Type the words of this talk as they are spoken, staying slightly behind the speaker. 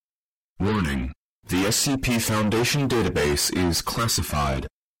Warning: the SCP Foundation database is classified.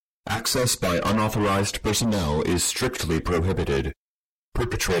 Access by unauthorized personnel is strictly prohibited.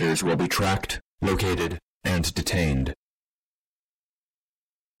 Perpetrators will be tracked, located, and detained.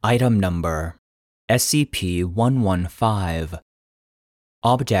 Item Number SCP-115.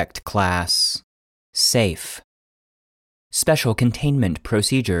 Object Class Safe. Special Containment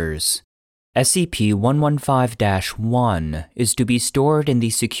Procedures. SCP-115-1 is to be stored in the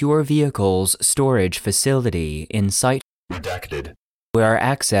Secure Vehicles Storage Facility in Site Redacted, where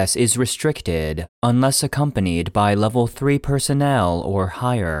access is restricted unless accompanied by Level 3 personnel or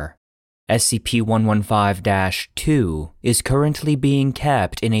higher. SCP-115-2 is currently being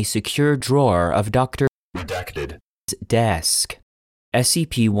kept in a secure drawer of Dr. redacted, desk.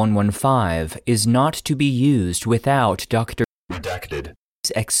 SCP-115 is not to be used without Dr. redacted,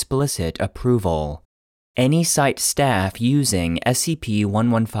 explicit approval. Any site staff using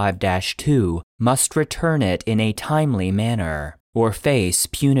SCP-115-2 must return it in a timely manner or face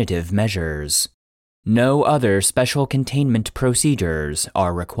punitive measures. No other special containment procedures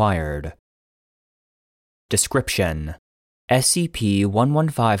are required. Description: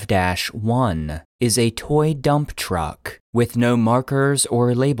 SCP-115-1 is a toy dump truck with no markers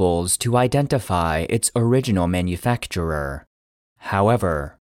or labels to identify its original manufacturer.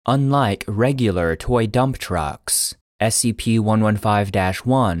 However, unlike regular toy dump trucks,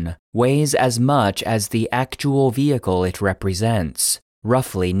 SCP-115-1 weighs as much as the actual vehicle it represents,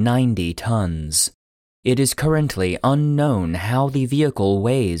 roughly 90 tons. It is currently unknown how the vehicle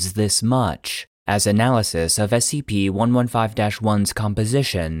weighs this much, as analysis of SCP-115-1's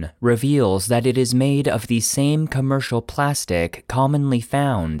composition reveals that it is made of the same commercial plastic commonly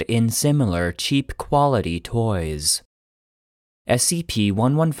found in similar cheap quality toys.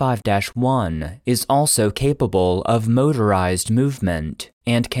 SCP-115-1 is also capable of motorized movement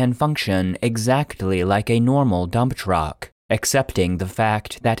and can function exactly like a normal dump truck, accepting the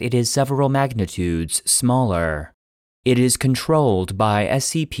fact that it is several magnitudes smaller. It is controlled by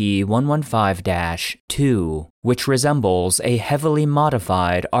SCP-115-2, which resembles a heavily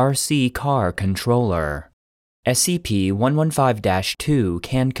modified RC car controller. SCP-115-2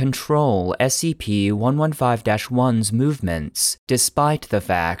 can control SCP-115-1's movements, despite the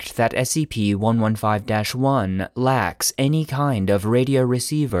fact that SCP-115-1 lacks any kind of radio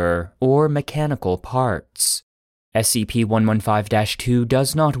receiver or mechanical parts. SCP-115-2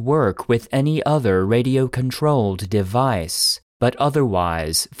 does not work with any other radio-controlled device, but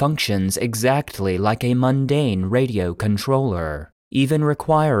otherwise functions exactly like a mundane radio controller, even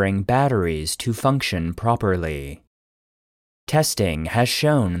requiring batteries to function properly. Testing has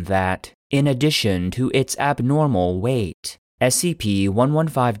shown that, in addition to its abnormal weight,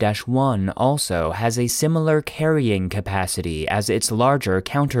 SCP-115-1 also has a similar carrying capacity as its larger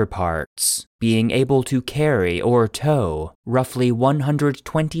counterparts, being able to carry or tow roughly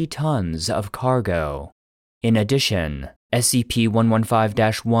 120 tons of cargo. In addition,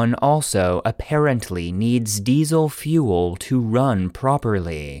 SCP-115-1 also apparently needs diesel fuel to run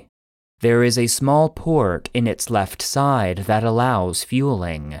properly. There is a small port in its left side that allows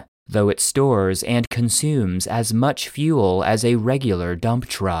fueling, though it stores and consumes as much fuel as a regular dump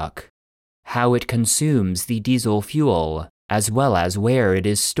truck. How it consumes the diesel fuel, as well as where it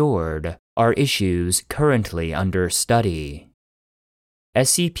is stored, are issues currently under study.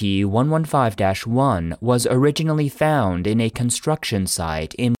 SCP-115-1 was originally found in a construction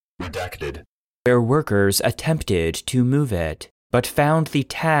site in redacted, where workers attempted to move it, but found the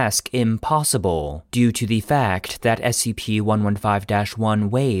task impossible due to the fact that SCP-115-1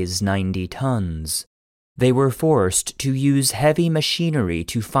 weighs 90 tons. They were forced to use heavy machinery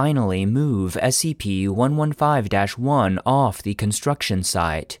to finally move SCP-115-1 off the construction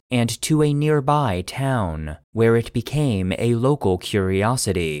site and to a nearby town, where it became a local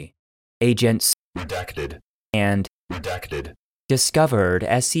curiosity. Agents redacted, and redacted, discovered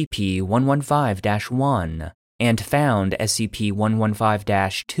SCP-115-1 and found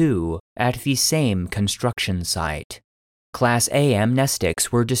SCP-115-2 at the same construction site. Class A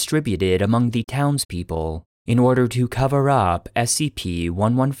amnestics were distributed among the townspeople in order to cover up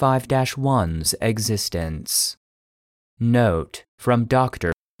SCP-115-1's existence. Note from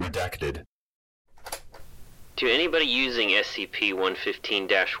Dr. redacted. To anybody using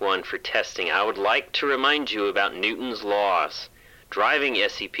SCP-115-1 for testing, I would like to remind you about Newton's laws. Driving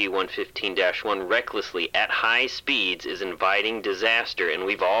SCP-115-1 recklessly at high speeds is inviting disaster, and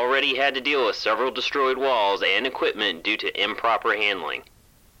we've already had to deal with several destroyed walls and equipment due to improper handling.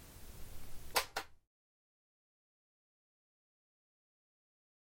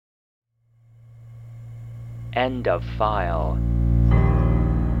 End of file.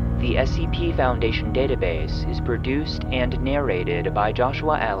 The SCP Foundation database is produced and narrated by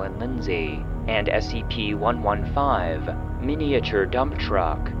Joshua Allen Lindsay, and SCP-115, Miniature Dump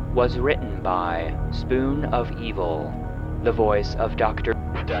Truck, was written by Spoon of Evil. The voice of Dr.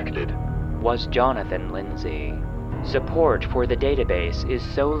 Redacted was Jonathan Lindsay. Support for the database is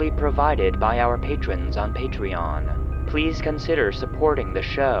solely provided by our patrons on Patreon. Please consider supporting the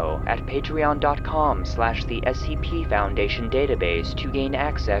show at patreon.com/the SCP Foundation database to gain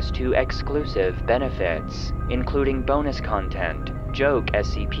access to exclusive benefits, including bonus content, joke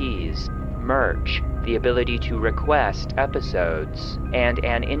SCPs, merch, the ability to request episodes, and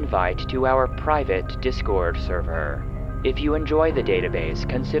an invite to our private Discord server. If you enjoy the database,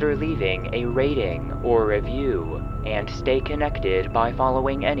 consider leaving a rating or review, and stay connected by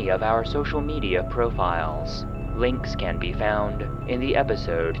following any of our social media profiles. Links can be found in the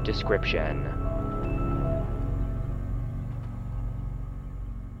episode description.